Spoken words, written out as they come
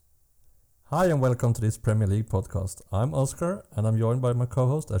Hi and welcome to this Premier League podcast. I'm Oscar and I'm joined by my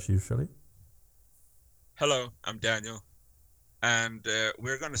co-host as usually. Hello, I'm Daniel, and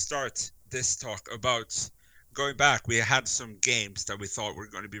we're going to start this talk about going back. We had some games that we thought were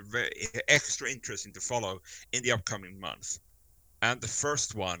going to be very extra interesting to follow in the upcoming month, and the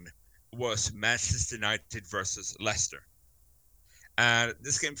first one was Manchester United versus Leicester, and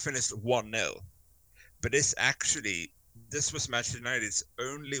this game finished 1-0. But this was Manchester United's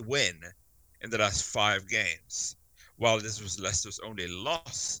only win in the last 5 games, while this was Leicester's only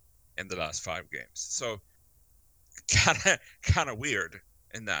loss in the last 5 games. So kind of weird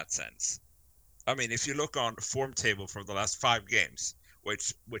in that sense. I mean, if you look on form table for the last 5 games,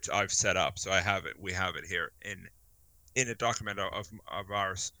 which I've set up, so we have it here in a document of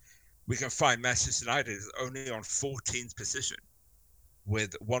ours, we can find Manchester United is only on 14th position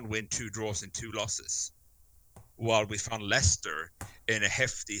with 1 win, 2 draws, and 2 losses, while we found Leicester in a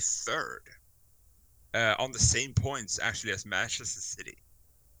hefty third, on the same points actually as Manchester City,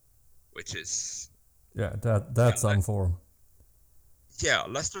 which is That's on form. Yeah,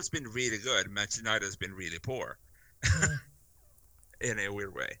 Leicester's been really good. Manchester United has been really poor in a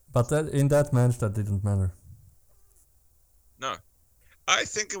weird way. But in that match that didn't matter. No, I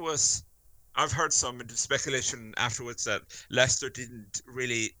think it was. I've heard some speculation afterwards that Leicester didn't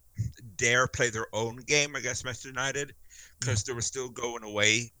really dare play their own game against Manchester United because they were still going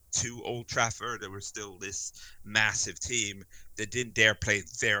away to Old Trafford. They were still this massive team. They didn't dare play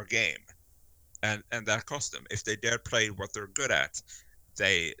their game, and that cost them. If they dared play what they're good at,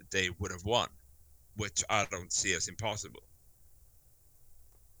 they would have won, which I don't see as impossible.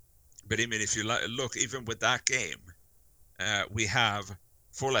 But I mean, if you look, even with that game,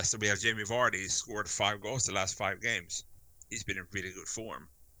 for Leicester, we have Jamie Vardy scored 5 goals the last 5 games. He's been in really good form.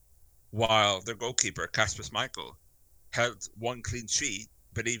 While their goalkeeper, Kasper Schmeichel, held 1 clean sheet,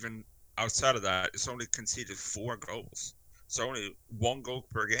 but even outside of that, it's only conceded 4 goals. So only 1 goal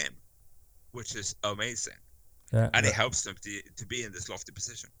per game, which is amazing. Yeah, and it helps them to be in this lofty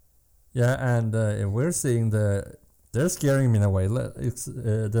position. Yeah, and we're seeing they're scaring me in a way. It's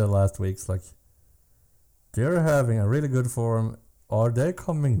the last weeks, like they're having a really good form. Are they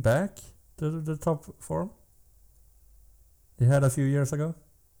coming back to the top form they had a few years ago?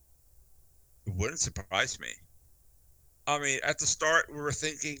 It wouldn't surprise me. I mean, at the start, we were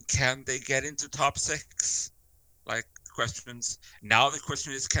thinking, can they get into top 6? Like, questions. Now the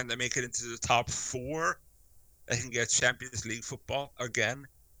question is, can they make it into the top 4? They can get Champions League football again.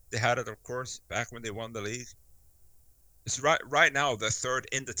 They had it, of course, back when they won the league. It's right now they're third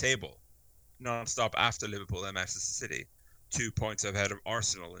in the table, non-stop after Liverpool and Manchester City, 2 points ahead of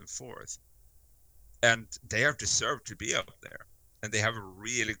Arsenal in 4th. And they have deserved to be up there. And they have a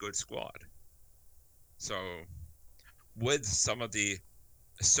really good squad. So, with some of the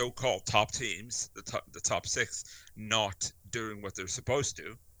so-called top teams, the top 6, not doing what they're supposed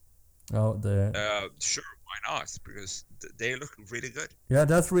to, sure, why not? Because they look really good. Yeah,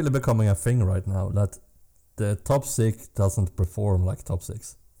 that's really becoming a thing right now. That the top 6 doesn't perform like top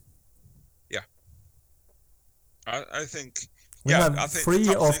 6. Yeah, I think. We have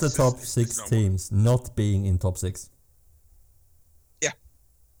 3 of the top 6 teams not being in top 6. Yeah,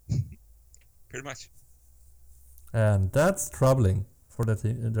 pretty much. And that's troubling for their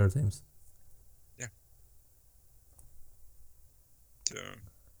teams. Yeah. So,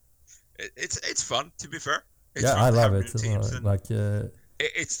 it's fun, to be fair. It's I love it.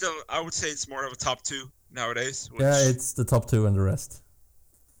 It's still, I would say it's more of a top 2 nowadays. It's the top 2 and the rest.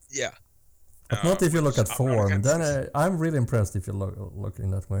 Yeah. But not if you look at form. Then I'm really impressed if you look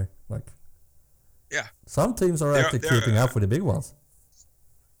in that way. Yeah. Some teams are actually keeping up with the big ones.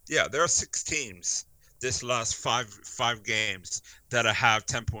 Yeah, there are 6 teams this last 5 games that have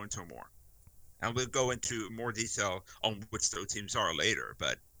 10 points or more. And we'll go into more detail on which those teams are later.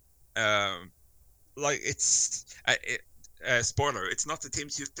 But, spoiler, it's not the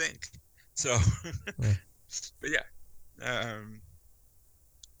teams you think. So, but yeah,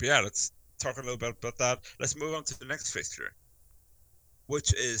 let's talk a little bit about that. Let's move on to the next fixture,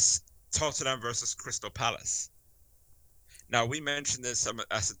 which is Tottenham versus Crystal Palace. Now, we mentioned this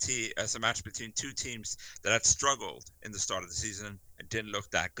as a match between 2 teams that had struggled in the start of the season and didn't look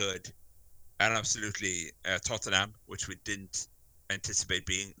that good. And absolutely Tottenham, which we didn't anticipate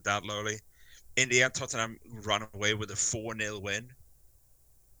being that lowly. In the end, Tottenham run away with a 4-0 win.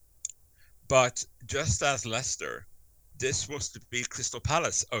 But just as Leicester, this was to be Crystal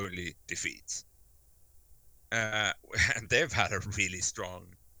Palace' only defeat. And they've had a really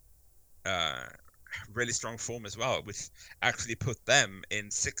strong form as well, which actually put them in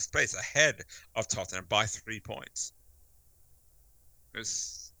 6th place ahead of Tottenham by 3 points.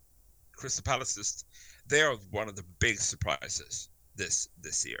 Crystal Palace, they are one of the big surprises this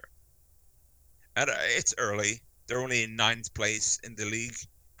year. And it's early. They're only in 9th place in the league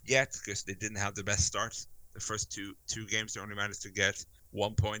yet because they didn't have the best start. The first two games they only managed to get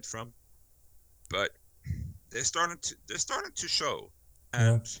 1 point from, but they're starting to show.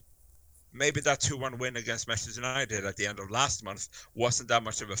 And maybe that 2-1 win against Manchester United at the end of last month wasn't that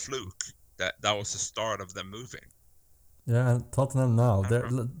much of a fluke. That was the start of them moving. Yeah, and Tottenham now,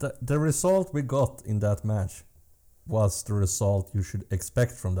 the result we got in that match was the result you should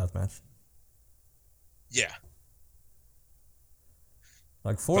expect from that match. Yeah.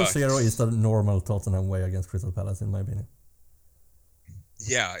 Like 4-0 is the normal Tottenham way against Crystal Palace, in my opinion.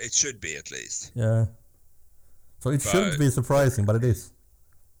 Yeah, it should be at least. Yeah. So it shouldn't be surprising, but it is.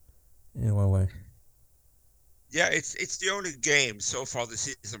 In one way. Yeah, it's the only game so far this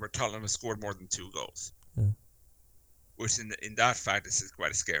season where Tottenham has scored more than 2 goals. Yeah. Which in that fact is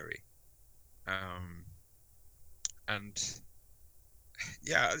quite scary. And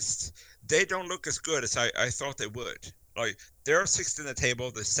yeah, they don't look as good as I thought they would. Like, they're 6th in the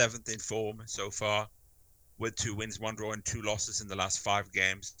table, they're 7th in form so far, with 2 wins, 1 draw, and 2 losses in the last 5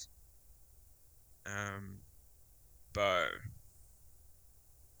 games. But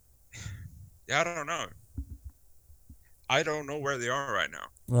yeah, I don't know. I don't know where they are right now.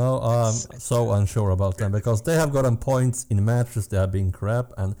 No, I'm so unsure about them because they have gotten points in matches they have been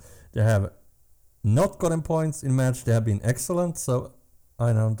crap, and they have not gotten points in matches they have been excellent. So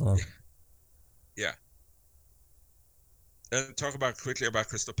I don't know. Yeah. And talk quickly about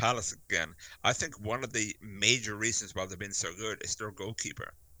Crystal Palace again. I think one of the major reasons why they've been so good is their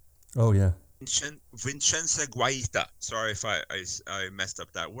goalkeeper. Oh yeah. Vincenzo Guaita. Sorry if I messed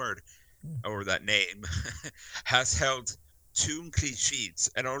up that word or that name. Has held 2 clean sheets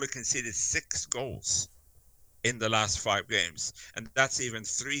and only conceded 6 goals in the last 5 games, and that's even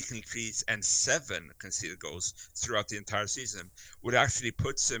 3 clean sheets and 7 conceded goals throughout the entire season, which actually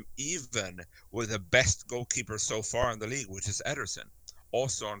puts him even with the best goalkeeper so far in the league, which is Ederson,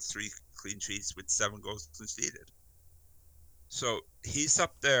 also on 3 clean sheets with 7 goals conceded. So he's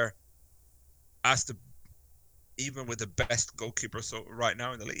up there as even with the best goalkeeper right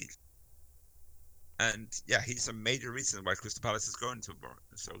now in the league. And yeah, he's a major reason why Crystal Palace is going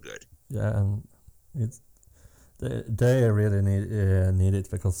so good. Yeah, and they really need it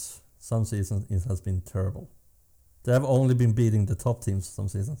because some seasons it has been terrible. They have only been beating the top teams some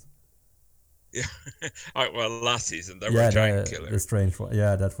seasons. Yeah, well, last season they were a giant killer. The strange one.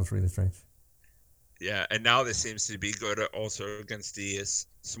 Yeah, that was really strange. Yeah, and now they seems to be good also against the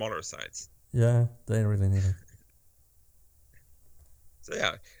smaller sides. Yeah, they really need it. So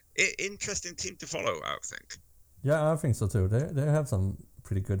yeah, interesting team to follow, I think. Yeah, I think so too. They have some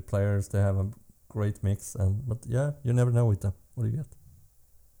pretty good players. They have a great mix, but yeah, you never know with them. What do you get?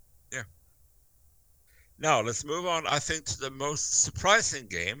 Yeah. Now let's move on. I think to the most surprising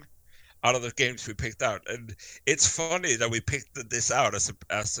game out of the games we picked out, and it's funny that we picked this out as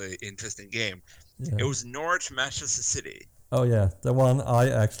a interesting game. Yeah. It was Norwich Manchester City. Oh yeah, the one I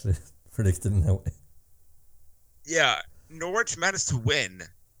actually predicted in a way. Yeah, Norwich managed to win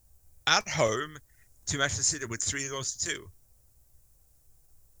at home to Manchester City with 3-2.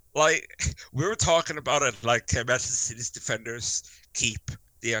 Like, we were talking about it, like Manchester City's defenders keep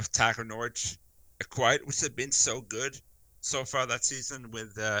the attack of Norwich quiet, which has been so good so far that season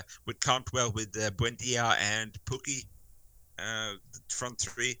with Cantwell, with Buendia and Pukki, the front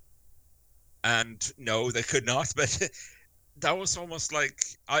 3. And no, they could not, but that was almost like,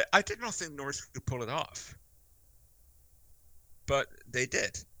 I did not think Norwich could pull it off. But they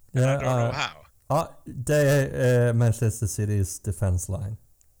did. Yeah, I don't know how. Manchester City's defense line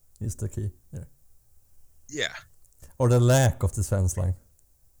is the key there. Yeah. Or the lack of defense line.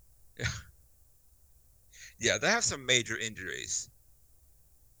 Yeah. Yeah, they have some major injuries.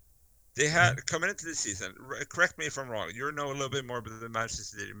 They had, coming into the season, correct me if I'm wrong, you know a little bit more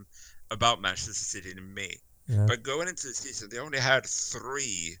about Manchester City than me. Yeah. But going into the season, they only had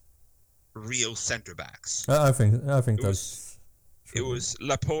 3 real centre backs. I think that's. It was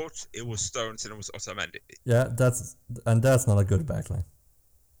Laporte, it was Stones, and it was Otamendi. Yeah, that's not a good backline.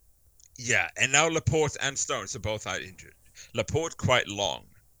 Yeah, and now Laporte and Stones are both out injured. Laporte quite long.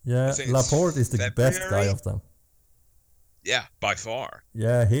 Yeah, Laporte is the best guy of them. Yeah, by far.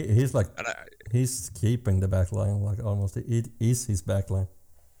 Yeah, he's like he's keeping the backline like almost. It is his backline.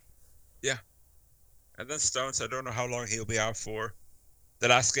 Yeah, and then Stones, I don't know how long he'll be out for. The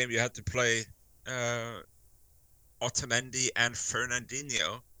last game you had to play Otamendi and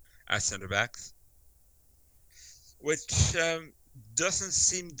Fernandinho as centre backs, which doesn't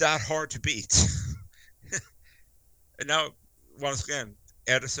seem that hard to beat. And now, once again,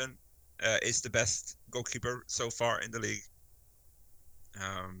 Ederson, is the best goalkeeper so far in the league.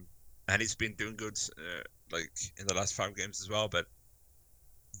 And he's been doing good, like in the last 5 games as well. But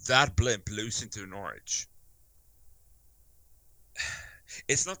that blimp losing to Norwich,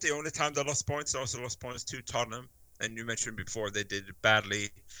 it's not the only time they lost points. They also lost points to Tottenham, and you mentioned before they did badly,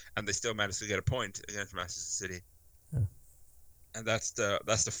 and they still managed to get a point against Manchester City. Yeah. And that's the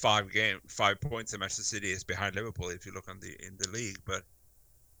 5 points that Manchester City is behind Liverpool if you look in the league. But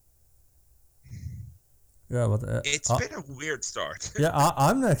yeah, but it's been a weird start. Yeah,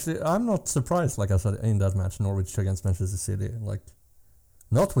 I'm not surprised. Like I said in that match, Norwich against Manchester City, like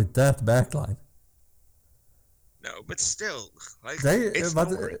not with that backline. No, but still, like it's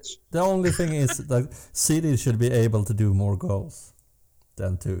Norwich. The only thing is that City should be able to do more goals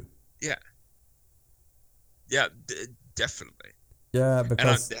than 2. Yeah, definitely. Yeah,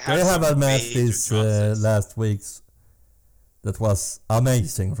 because they have a match these last weeks that was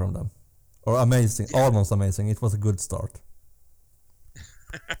amazing from them. Or amazing, almost amazing. It was a good start.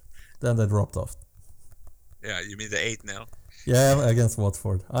 Then they dropped off. Yeah, you mean the 8-0? Yeah, against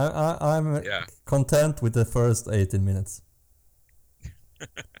Watford. I'm content with the first 18 minutes.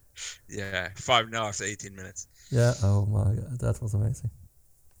 Yeah, 5-0 after 18 minutes. Yeah, oh my god, that was amazing.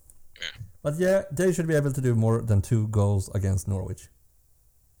 Yeah. But yeah, they should be able to do more than 2 goals against Norwich.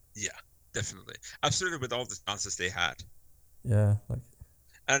 Yeah, definitely. Absolutely, with all the chances they had. Yeah, like.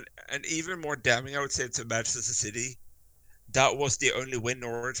 And even more damning, I would say, to Manchester City, that was the only win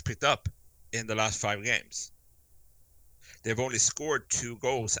Norwich picked up in the last 5 games. They've only scored 2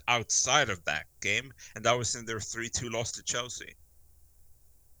 goals outside of that game, and that was in their 3-2 loss to Chelsea.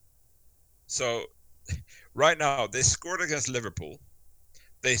 So, right now, they scored against Liverpool.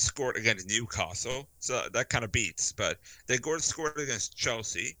 They scored against Newcastle, so that kind of beats. But they scored against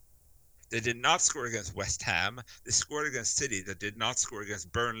Chelsea. They did not score against West Ham. They scored against City. They did not score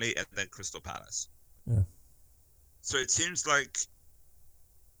against Burnley and then Crystal Palace. Yeah. So it seems like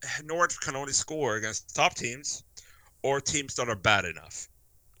Norwich can only score against top teams or teams that are bad enough.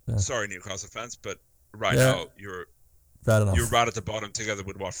 Yeah. Sorry, Newcastle fans, but right now you're bad enough. You're right at the bottom together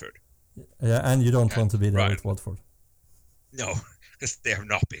with Watford. Yeah, and you don't want to be there with Watford. No, because they have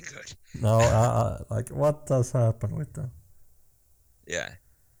not been good. No, like what does happen with them? Yeah.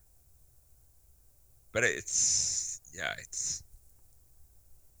 But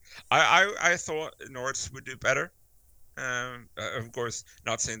I thought Norwich would do better. Of course,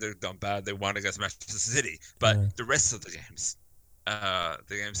 not saying they've done bad. They won against Manchester City, but the rest of the games,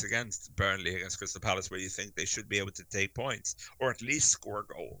 against Burnley, against Crystal Palace, where you think they should be able to take points or at least score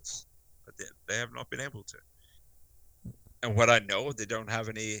goals, but they have not been able to. And what I know, they don't have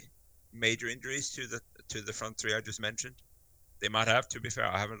any major injuries to the front 3 I just mentioned. They might have, to be fair.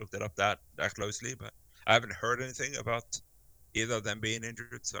 I haven't looked it up that closely, but I haven't heard anything about either of them being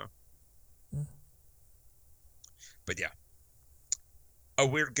injured. So, but yeah, a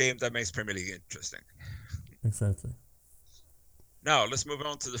weird game that makes Premier League interesting. Exactly. Now let's move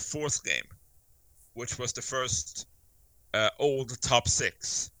on to the 4th game, which was the first old top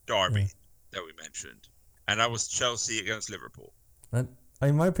 6 derby that we mentioned, and that was Chelsea against Liverpool. And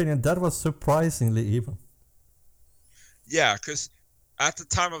in my opinion, that was surprisingly even. Yeah, because at the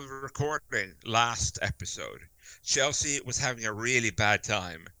time of the recording last episode, Chelsea was having a really bad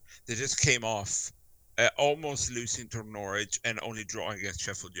time. They just came off almost losing to Norwich and only drawing against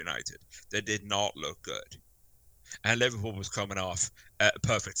Sheffield United. They did not look good. And Liverpool was coming off a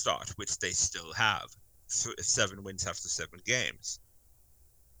perfect start, which they still have. 7 wins after 7 games.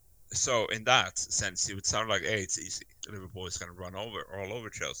 So in that sense, it would sound like, hey, it's easy. Liverpool is going to run all over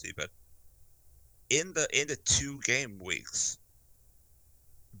Chelsea, but in the 2 game weeks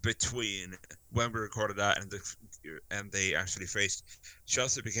between when we recorded that and they actually faced,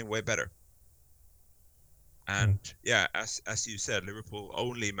 Chelsea became way better. And as you said, Liverpool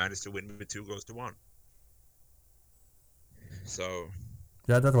only managed to win with 2-1. So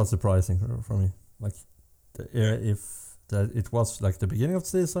yeah, that was surprising for me. Like if it was like the beginning of the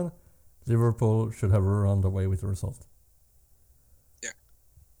season, Liverpool should have run away with the result.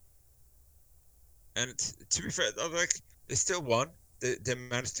 And to be fair, like they still won. They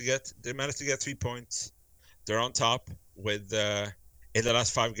managed to get 3 points. They're on top with in the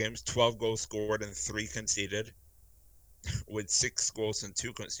last 5 games, 12 goals scored and 3 conceded, with 6 goals and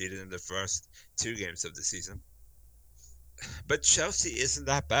 2 conceded in the first 2 games of the season. But Chelsea isn't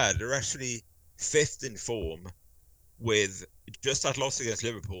that bad. They're actually 5th in form with just that loss against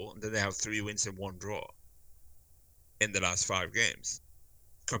Liverpool, and then they have 3 wins and 1 draw in the last 5 games.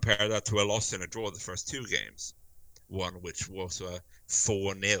 Compare that to a loss and a draw the first 2 games. One which was a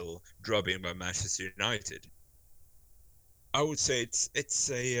 4-0 drubbing by Manchester United. I would say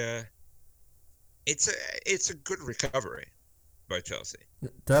it's a it's a good recovery by Chelsea.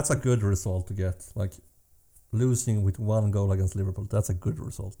 That's a good result to get. Like losing with 1 goal against Liverpool. That's a good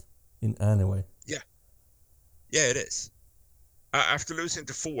result in any way. Yeah, it is. After losing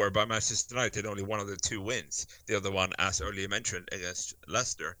to 4 by Manchester United, only one of the 2 wins. The other one, as earlier mentioned, against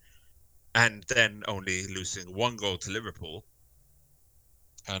Leicester, and then only losing 1 goal to Liverpool.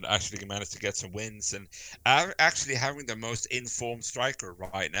 And actually managed to get some wins, and actually having the most informed striker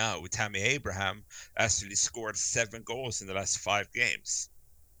right now with Tammy Abraham actually scored 7 goals in the last 5 games,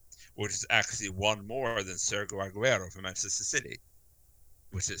 which is actually 1 more than Sergio Aguero for Manchester City,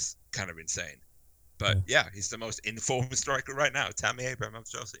 which is kind of insane. But yeah, he's the most informed striker right now, Tammy Abraham of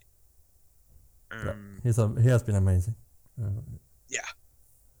Chelsea. He has been amazing. Yeah,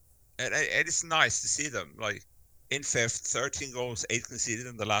 and it's nice to see them like in 5th, 13 goals, 8 conceded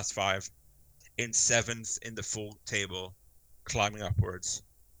in the last 5. In 7th in the full table, climbing upwards.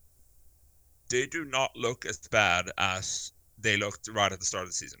 They do not look as bad as they looked right at the start of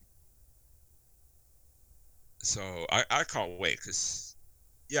the season. So I can't wait because,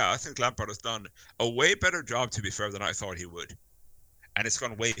 yeah, I think Lampard has done a way better job, to be fair, than I thought he would. And it's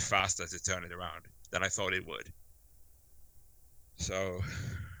gone way faster to turn it around than I thought it would. So,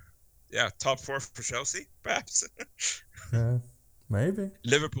 yeah, top 4 for Chelsea, perhaps. Yeah, maybe.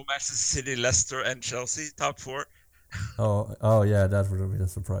 Liverpool, Manchester City, Leicester, and Chelsea, top 4. Oh yeah, that would have been a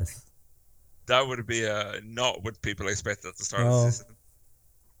surprise. That would be not what people expected at the start of the season.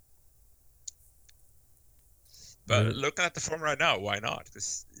 But looking at the form right now, why not?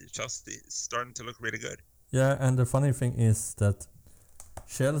 Because Chelsea is starting to look really good. Yeah, and the funny thing is that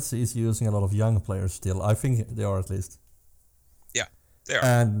Chelsea is using a lot of young players still. I think they are, at least. Yeah, they are.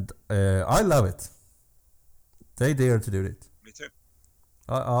 And I love it. They dare to do it. Me too.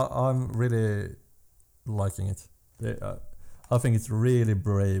 I'm really liking it. I think it's really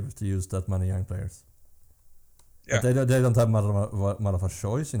brave to use that many young players. Yeah. But they don't have much of a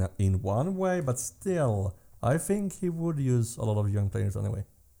choice in one way, but still, I think he would use a lot of young players anyway.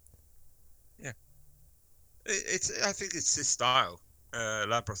 Yeah. I think it's his style,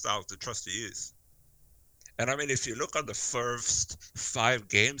 Lampard's style, to trust to use. And I mean, if you look at the first 5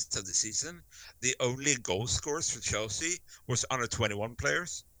 games of the season, the only goal scorers for Chelsea was under 21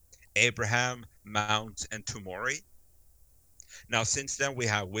 players: Abraham, Mount, and Tomori. Now, since then, we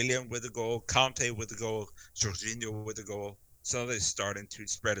have William with a goal, Conte with a goal, Jorginho with a goal. So they're starting to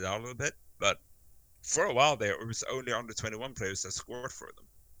spread it out a little bit. But for a while there, it was only under 21 players that scored for them.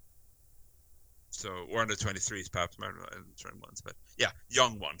 So, or under 23s, perhaps, under 21s. But yeah,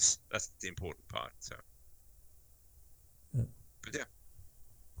 young ones. That's the important part. So, yeah. But yeah,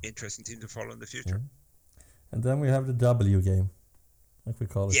 interesting team to follow in the future. Yeah. And then we have the W game, like we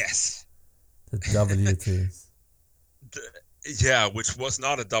call it. Yes. The W teams. Yeah, which was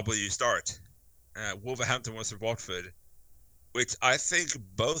not a W start. Wolverhampton was at Watford, which I think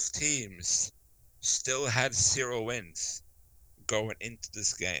both teams still had 0 wins going into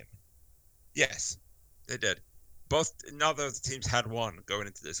this game. Yes, they did. Neither of the teams had 1 going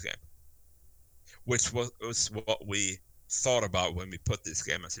into this game, which was what we thought about when we put this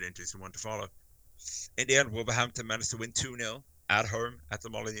game as an interesting one to follow. In the end, Wolverhampton managed to win 2-0 at home at the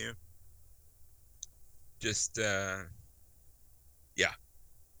Molineux. Just, yeah.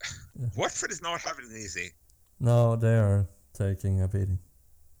 Watford is not having it easy. No, they are taking a beating.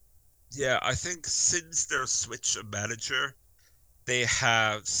 Yeah, I think since their switch of manager, they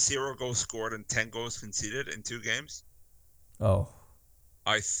have 0 goals scored and 10 goals conceded in 2 games. Oh.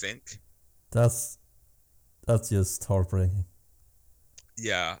 I think. That's just heartbreaking.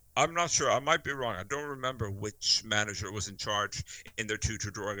 Yeah, I'm not sure. I might be wrong. I don't remember which manager was in charge in their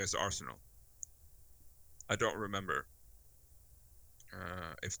 2-2 draw against Arsenal. I don't remember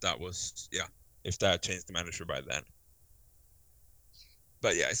if that changed the manager by then.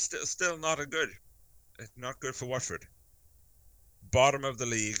 But yeah, it's still not not good for Watford. Bottom of the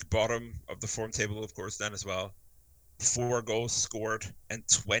league, bottom of the form table, of course, then as well. 4 goals scored and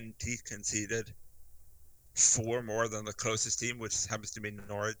 20 conceded. 4 more than the closest team, which happens to be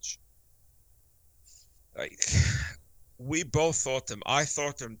Norwich. Like, we both thought them. I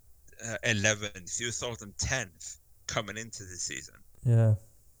thought them 11th. You thought them 10th coming into the season. Yeah.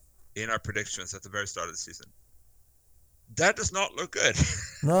 In our predictions at the very start of the season. That does not look good.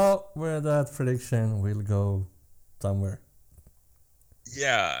 No, where that prediction will go somewhere.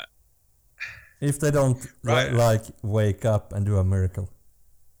 Yeah. If they don't wake up and do a miracle.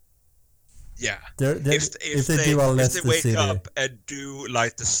 Yeah. If they do a Leicester wake City up and do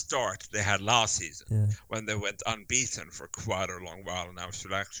like the start they had last season, when they went unbeaten for quite a long while now,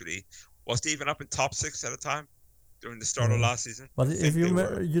 should actually was they even up in top 6 at a time? during the start of last season. But I if think you they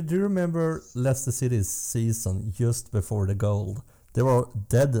were. you do remember Leicester City's season just before the gold, they were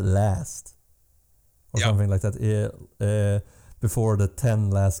dead last or Yeah. something like that. Before the 10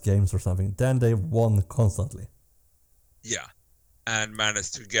 last games or something, then they won constantly. Yeah, and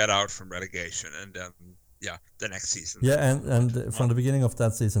managed to get out from relegation, and then the next season. Yeah, and from the beginning of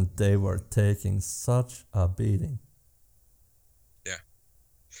that season, they were taking such a beating. Yeah.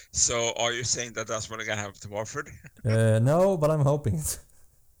 So, are you saying that that's what they're gonna have to Watford? No, but I'm hoping it.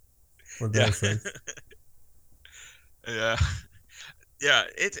 For their sake. Yeah. Yeah,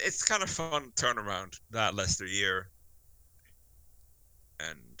 it's kind of fun turnaround that Leicester year.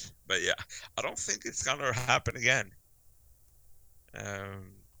 But yeah, I don't think it's gonna happen again.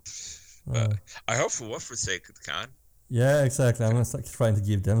 But I hope for Watford's sake it can. Yeah, exactly. I'm just like trying to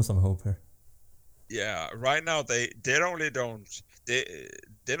give them some hope here. Yeah, right now they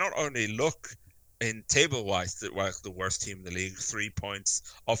not only look in table wise like the worst team in the league, 3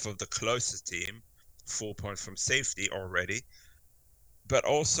 points off of the closest team, 4 points from safety already, but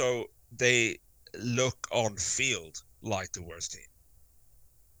also they look on field like the worst team,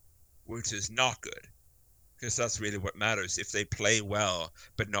 which is not good, because that's really what matters. If they play well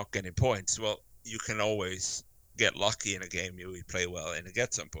but not getting points, well, you can always get lucky in a game. You play well and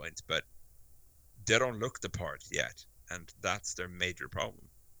get some points, but they don't look the part yet, and that's their major problem.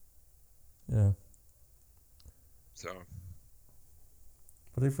 Yeah. So.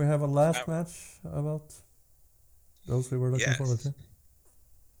 But if we have a last match about those we were looking forward to.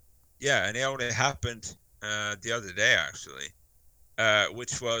 Yeah, and it only happened the other day, actually,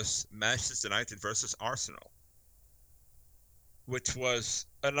 which was Manchester United versus Arsenal, which was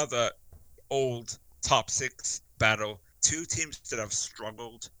another old top 6 battle. 2 teams that have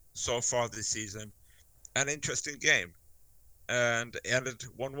struggled so far this season. An interesting game, and ended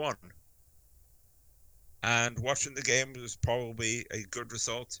 1-1. And watching the game was probably a good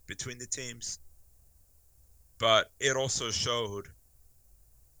result between the teams, but it also showed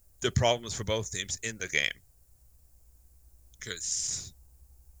the problems for both teams in the game, because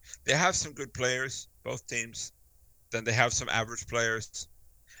they have some good players, both teams, then they have some average players,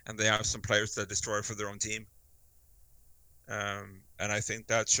 and they have some players that destroy for their own team. And I think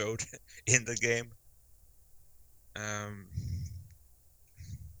that showed in the game.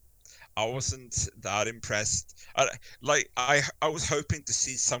 I wasn't that impressed. I was hoping to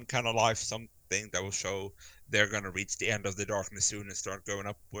see some kind of life, something that will show they're going to reach the end of the darkness soon and start going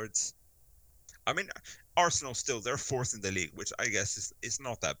upwards. I mean, Arsenal still, they're 4th in the league, which I guess is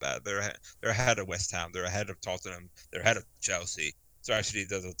not that bad. They're ahead of West Ham, they're ahead of Tottenham, they're ahead of Chelsea. So actually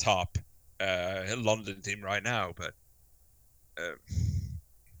they're the top London team right now, but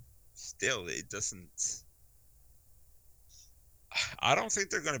still, it doesn't. I don't think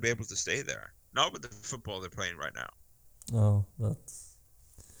they're going to be able to stay there. Not with the football they're playing right now. No, that's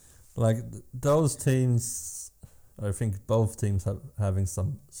like those teams. I think both teams have having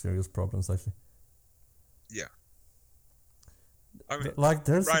some serious problems actually. Yeah. I mean, like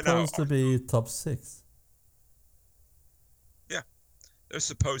they're right supposed now, to be top 6. Yeah, they're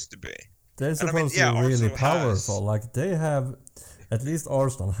supposed to be. They're supposed to be really powerful. Like they have, at least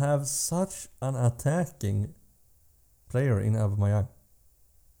Arsenal have such an attacking player in Aubameyang.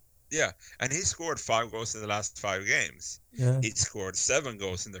 Yeah, and he scored 5 goals in the last 5 games. Yeah. He scored 7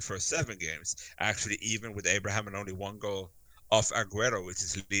 goals in the first 7 games. Actually, even with Abraham and only 1 goal off Aguero, which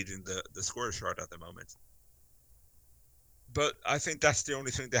is leading the scorer chart at the moment. But I think that's the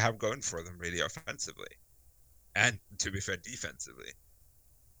only thing they have going for them, really, offensively. And, to be fair, defensively.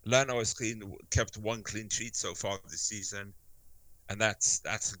 Leno has kept 1 clean sheet so far this season, and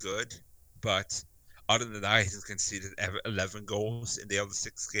that's good. But other than that, he's conceded 11 goals in the other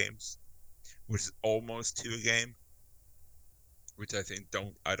 6 games, which is almost 2 a game, which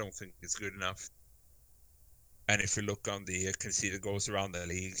I don't think is good enough. And if you look on the conceded goals around the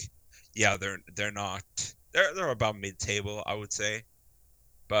league, yeah, they're not. They're about mid-table, I would say,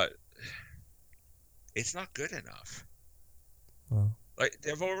 but it's not good enough. Wow. Like,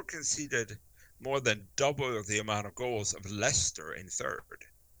 they've over conceded more than double the amount of goals of Leicester in 3rd,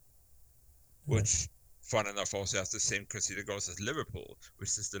 which, fun enough, also has the same conceded goals as Liverpool,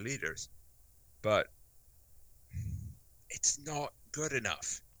 which is the leaders. But it's not good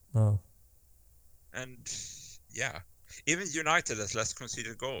enough. No. And yeah, even United has less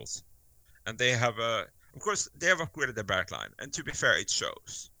conceded goals, and they have of course, they have upgraded their backline, and to be fair, it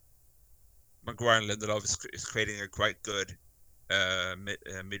shows. Maguire and Lindelof is creating a quite good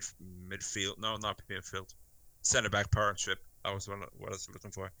midfield. No, not midfield. Centre back partnership. That was what I was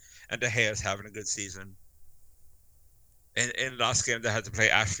looking for. And De Gea is having a good season. In last game, they had to play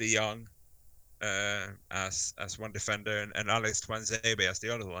Ashley Young, as one defender, and Alex Tuanzebe as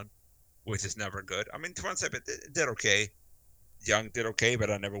the other one, which is never good. I mean, Tuanzebe did okay. Young did okay, but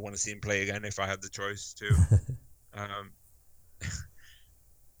I never want to see him play again if I had the choice to. Um,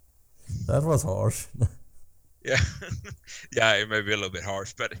 That was harsh. yeah, yeah, it may be a little bit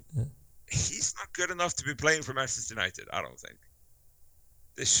harsh, but Yeah. he's not good enough to be playing for Manchester United. I don't think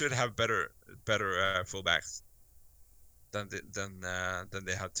they should have better fullbacks than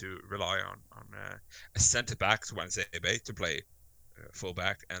they had to rely on a centre back to Tuanzebe to play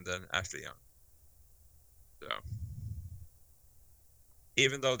fullback, and then Ashley Young. So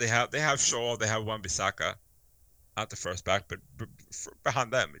even though they have Shaw, they have Wan-Bissaka at the first back, but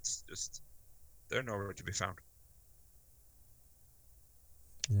behind them, it's just they're nowhere to be found.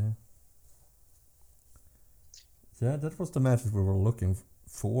 Yeah. Yeah, that was the matches we were looking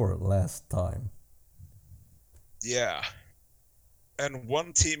for last time. Yeah. And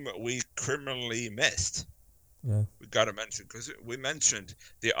one team we criminally missed. Yeah. We got to mention, because we mentioned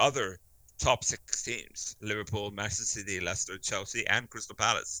the other top 6 teams: Liverpool, Manchester City, Leicester, Chelsea, and Crystal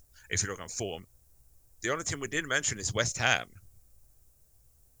Palace, if you look on form. The only team we didn't mention is West Ham.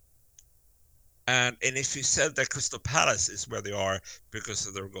 And if you said that Crystal Palace is where they are because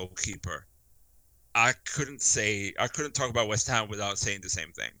of their goalkeeper, I couldn't talk about West Ham without saying the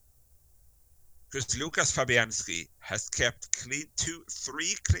same thing. Because Lucas Fabianski has kept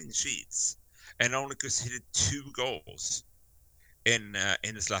 3 clean sheets and only conceded 2 goals in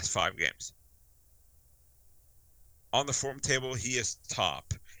his last 5 games. On the form table, he is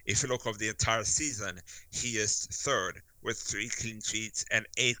top. If you look over the entire season, he is 3rd with 3 clean sheets and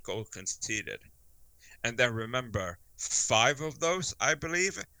 8 goals conceded. And then remember, 5 of those, I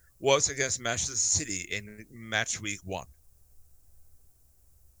believe, was against Manchester City in match week 1.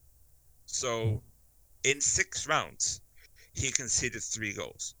 So in 6 rounds, he conceded 3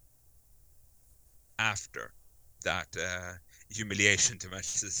 goals after that humiliation to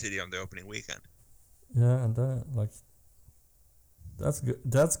Manchester City on the opening weekend. Yeah, and that's good.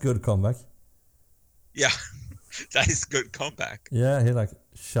 That's good comeback. Yeah, that is good comeback. Yeah, he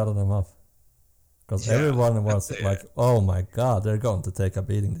shut them up. Because everyone was like, "Oh my God, they're going to take a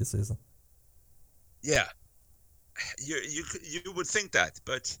beating this season." Yeah, you would think that,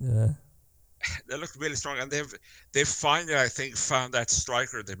 but yeah, they look really strong, and they've finally, I think, found that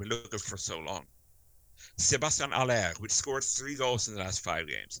striker they've been looking for so long. Sebastian Haller, which scored 3 goals in the last 5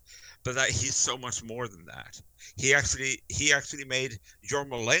 games, but that he's so much more than that. He actually made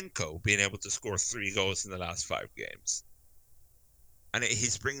Yarmolenko being able to score 3 goals in the last 5 games, and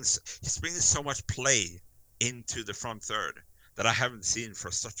he's bringing so much play into the front third that I haven't seen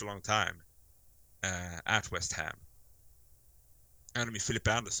for such a long time at West Ham. And I mean, Philip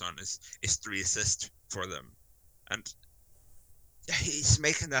Anderson is 3 assists for them, and he's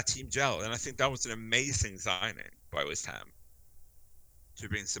making that team gel, and I think that was an amazing signing by West Ham to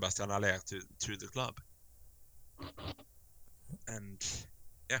bring Sebastian Haller to the club. And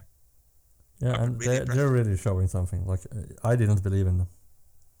yeah, and they're really showing something. I didn't believe in them.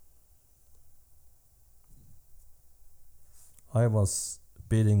 I was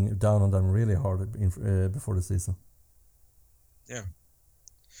beating down on them really hard before the season. Yeah,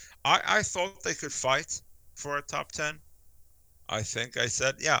 I thought they could fight for a top 10. I think I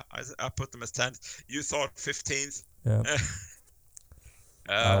said, yeah, I put them as 10th. You thought 15th. Yeah.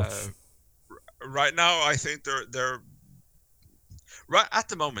 Right now, I think they're right at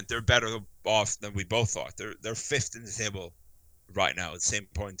the moment they're better off than we both thought. They're 5th in the table right now, at the same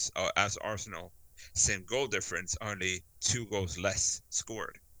points as Arsenal, same goal difference, only 2 goals less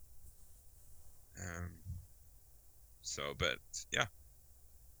scored. But yeah,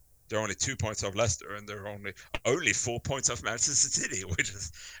 they're only 2 points off Leicester, and they're only 4 points off Manchester City, which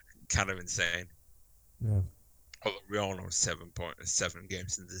is kind of insane. Yeah. Although we all know 7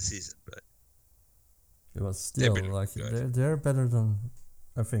 games into the season, but it was still they're better than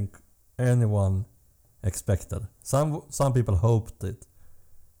I think anyone expected. Some people hoped it,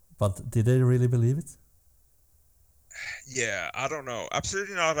 but did they really believe it? Yeah, I don't know.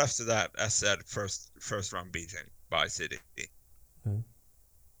 Absolutely not after that, as said, first round beating by City.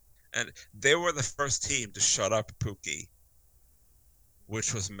 And they were the first team to shut up Pukki,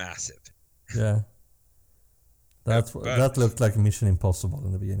 which was massive. Yeah. That looked like Mission Impossible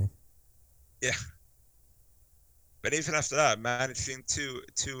in the beginning. Yeah. But even after that, managing to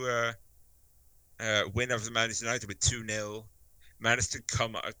win over Manchester United with 2-0, managed to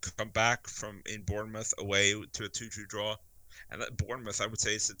come back from in Bournemouth away to a 2-2 draw. And that Bournemouth, I would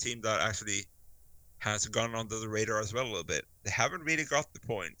say, is a team that actually has gone under the radar as well a little bit. They haven't really got the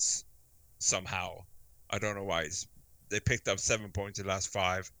points somehow. I don't know why. They picked up 7 points in the last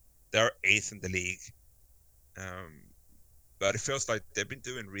 5. They're 8th in the league. But it feels like they've been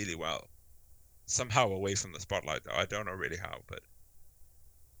doing really well. Somehow away from the spotlight, though. I don't know really how, but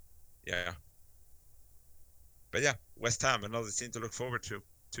yeah. But yeah, West Ham, another team to look forward to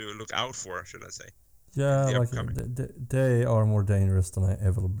look out for, should I say. Yeah, the like upcoming. they are more dangerous than I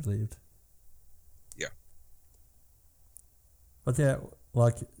ever believed. Yeah. But yeah,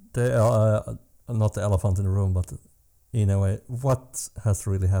 like they are not the elephant in the room, but in a way, what has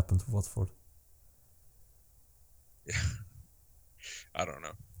really happened to Watford? Yeah. I don't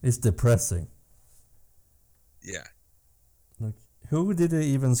know. It's depressing. Yeah. Like, who did they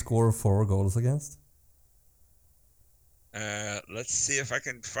even score 4 goals against? Let's see if I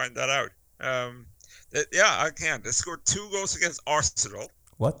can find that out. Yeah, I can. They scored 2 goals against Arsenal.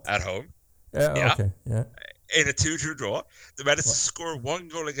 What? At home. Yeah. Okay. Yeah. In a 2-2 draw. They managed to score 1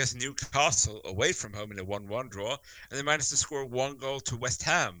 goal against Newcastle away from home in a 1-1 draw, and they managed to score 1 goal to West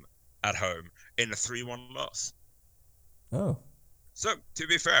Ham at home in a 3-1 loss. Oh. So to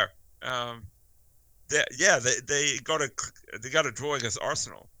be fair, they got a draw against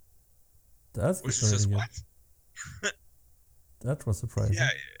Arsenal. That's which is just good. What? That was surprising. Yeah,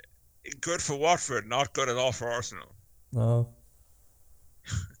 good for Watford, not good at all for Arsenal. No.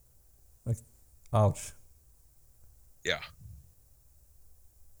 Like, ouch. Yeah.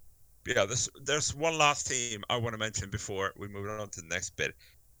 Yeah, there's one last team I want to mention before we move on to the next bit,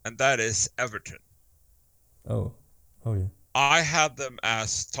 and that is Everton. Oh yeah. I had them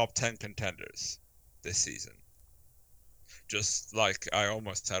as top 10 contenders this season. Just like I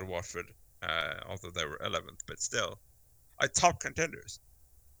almost had Watford, although they were 11th, but still, top contenders.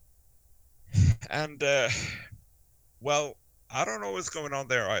 And well, I don't know what's going on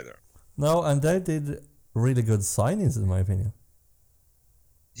there either. No, and they did really good signings in my opinion.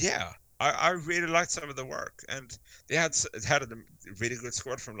 Yeah, I really liked some of the work, and they had a really good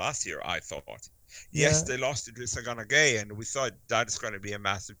squad from last year, I thought. Yes, they lost to Idrissa Gay, and we thought that is going to be a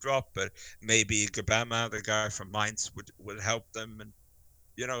massive drop, but maybe Gabama, the guy from Mainz, would help them, and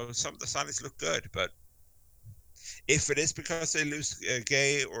some of the signings look good, but if it is because they lose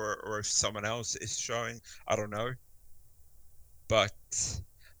Gay or if someone else is showing, I don't know. But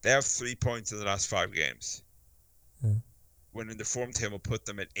they have 3 points in the last 5 games. Yeah. When in the form table put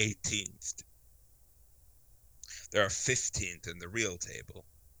them at 18th. They are 15th in the real table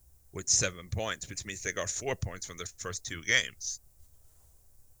with 7 points, which means they got 4 points from their first 2 games.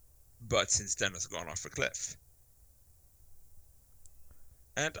 But since then it's gone off a cliff.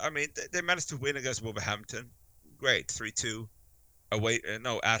 And I mean, they managed to win against Wolverhampton. Great, 3-2.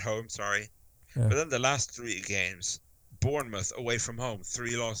 At home, sorry. Yeah. But then the last 3 games, Bournemouth away from home,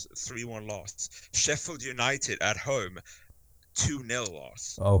 3-1 loss. Sheffield United at home, 2-0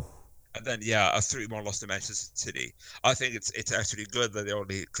 loss. Oh. And then a 3-1 loss to Manchester City. I think it's actually good that they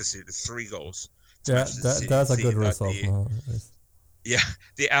only conceded 3 goals. Yeah, that's a good result.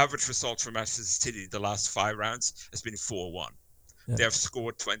 The average result for Manchester City the last 5 rounds has been 4-1. Yeah. They have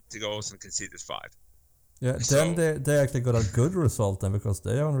scored 20 goals and conceded 5. Yeah, then they actually got a good result then because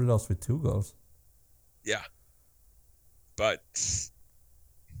they only lost with 2 goals. Yeah. But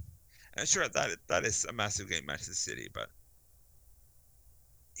and sure that is a massive game, Manchester City, but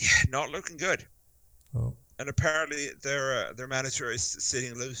not looking good. Oh. And apparently their manager is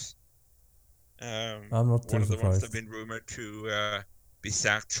sitting loose. I'm not too one of the surprised. ones that have been rumored to be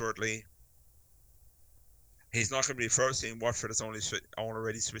sacked shortly. He's not going to be first. Watford has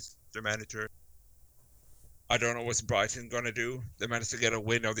already switched their manager. I don't know what's Brighton going to do. They managed to get a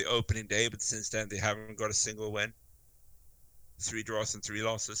win on the opening day, but since then they haven't got a single win. 3 draws and 3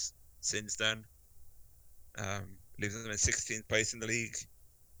 losses since then. Leaves them in 16th place in the league.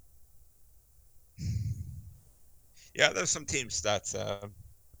 Yeah, there's some teams that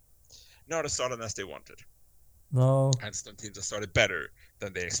not as solid as they wanted. No. And some teams that started better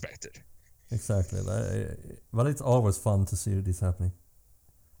than they expected. Exactly. But it's always fun to see this happening.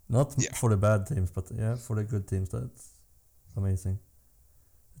 Not for the bad teams, but for the good teams. That's amazing.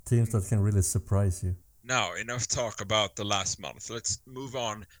 Teams that can really surprise you. Now, enough talk about the last month. Let's move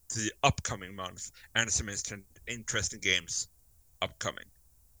on to the upcoming month and some interesting games upcoming.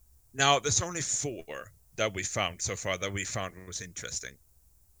 Now, there's only 4 that we found so far that we found was interesting.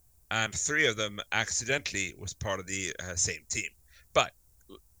 And 3 of them accidentally was part of the same team. But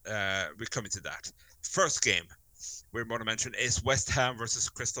we're coming to that. First game we want to mention is West Ham versus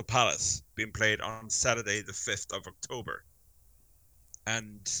Crystal Palace, being played on Saturday, the 5th of October.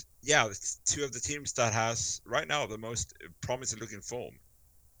 And it's 2 of the teams that has right now the most promising looking form,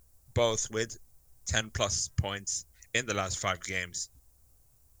 both with 10 plus points in the last 5 games.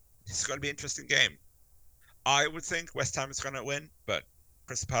 It's going to be an interesting game. I would think West Ham is going to win, but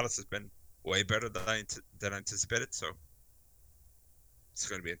Crystal Palace has been way better than anticipated, so it's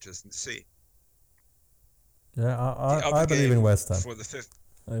going to be interesting to see. Yeah, I believe in West Ham. For the 5th.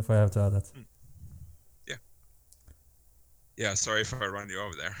 If I have to add that. Yeah, sorry if I run you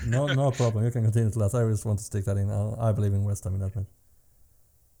over there. No problem. You can continue to that. I just want to stick that in. I believe in West Ham in that match.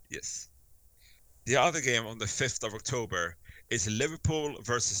 Yes. The other game on the 5th of October is Liverpool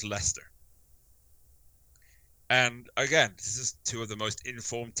versus Leicester. And again, this is two of the most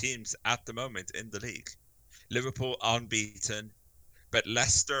informed teams at the moment in the league. Liverpool unbeaten, but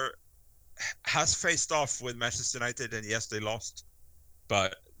Leicester has faced off with Manchester United, and yes, they lost,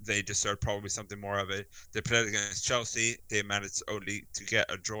 but they deserve probably something more of it. They played against Chelsea. They managed only to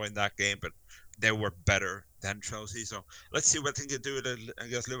get a draw in that game, but they were better than Chelsea. So let's see what they can do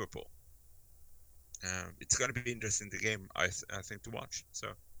against Liverpool. It's going to be interesting, the game, I think, to watch. So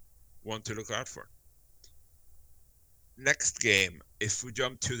one to look out for. Next game, if we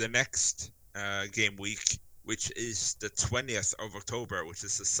jump to the next game week, which is the 20th of October, which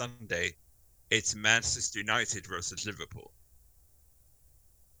is a Sunday, it's Manchester United versus Liverpool.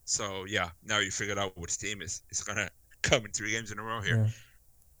 So yeah, now you figured out which team is going to come in 3 games in a row here. Yeah.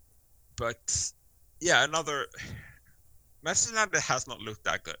 But yeah, Manchester United has not looked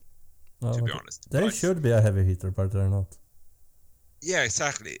that good, to be honest. They should be a heavy hitter, but they're not. Yeah,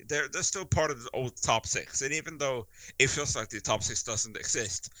 exactly. They're still part of the old top 6, and even though it feels like the top 6 doesn't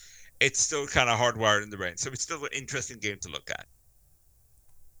exist, it's still kind of hardwired in the brain. So it's still an interesting game to look at,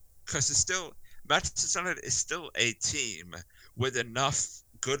 because Manchester United is still a team with enough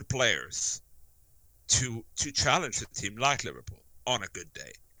good players to challenge a team like Liverpool on a good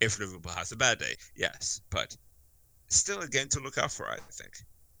day. If Liverpool has a bad day, yes, but still a game to look out for, I think.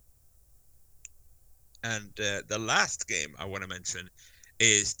 And the last game I want to mention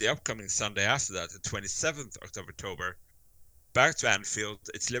is the upcoming Sunday after that, the 27th of October, back to Anfield.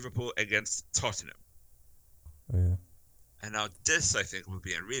 It's Liverpool against Tottenham. Yeah. And now this, I think, will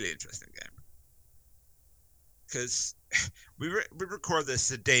be a really interesting game. Because we record this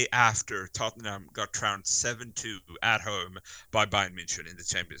the day after Tottenham got trounced 7-2 at home by Bayern München in the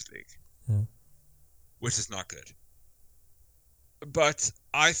Champions League. Yeah. Which is not good. But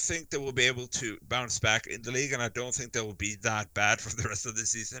I think they will be able to bounce back in the league, and I don't think they will be that bad for the rest of the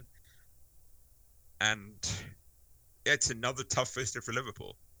season. And it's another tough fixture for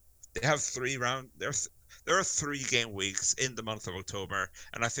Liverpool. They have 3 rounds. There are 3 game weeks in the month of October,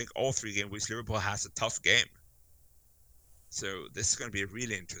 and I think all 3 game weeks Liverpool has a tough game. So this is going to be a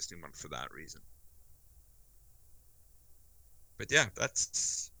really interesting one for that reason. But yeah,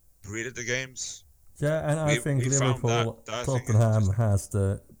 that's really the games. Yeah, and I think Liverpool, Tottenham has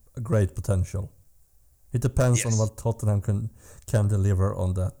the great potential. It depends on what Tottenham can deliver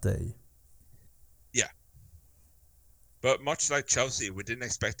on that day. Yeah. But much like Chelsea, we didn't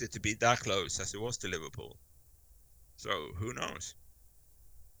expect it to be that close as it was to Liverpool. So who knows?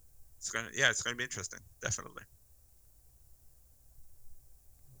 It's gonna be interesting, definitely.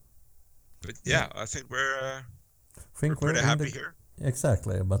 But yeah, I think we're pretty happy here.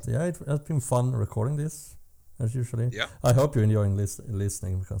 Exactly, but yeah, it has been fun recording this, as usually. Yeah. I hope you're enjoying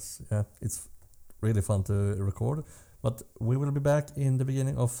listening, because yeah, it's really fun to record. But we will be back in the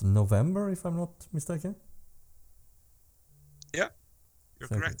beginning of November, if I'm not mistaken. Yeah, you're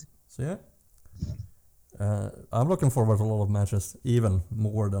correct. So yeah, I'm looking forward to a lot of matches, even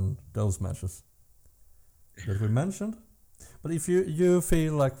more than those matches that we mentioned. But if you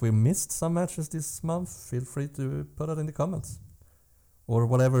feel like we missed some matches this month, feel free to put it in the comments. Or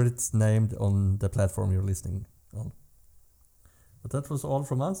whatever it's named on the platform you're listening on. But that was all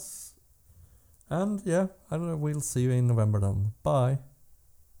from us. And yeah, we'll see you in November then. Bye.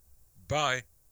 Bye.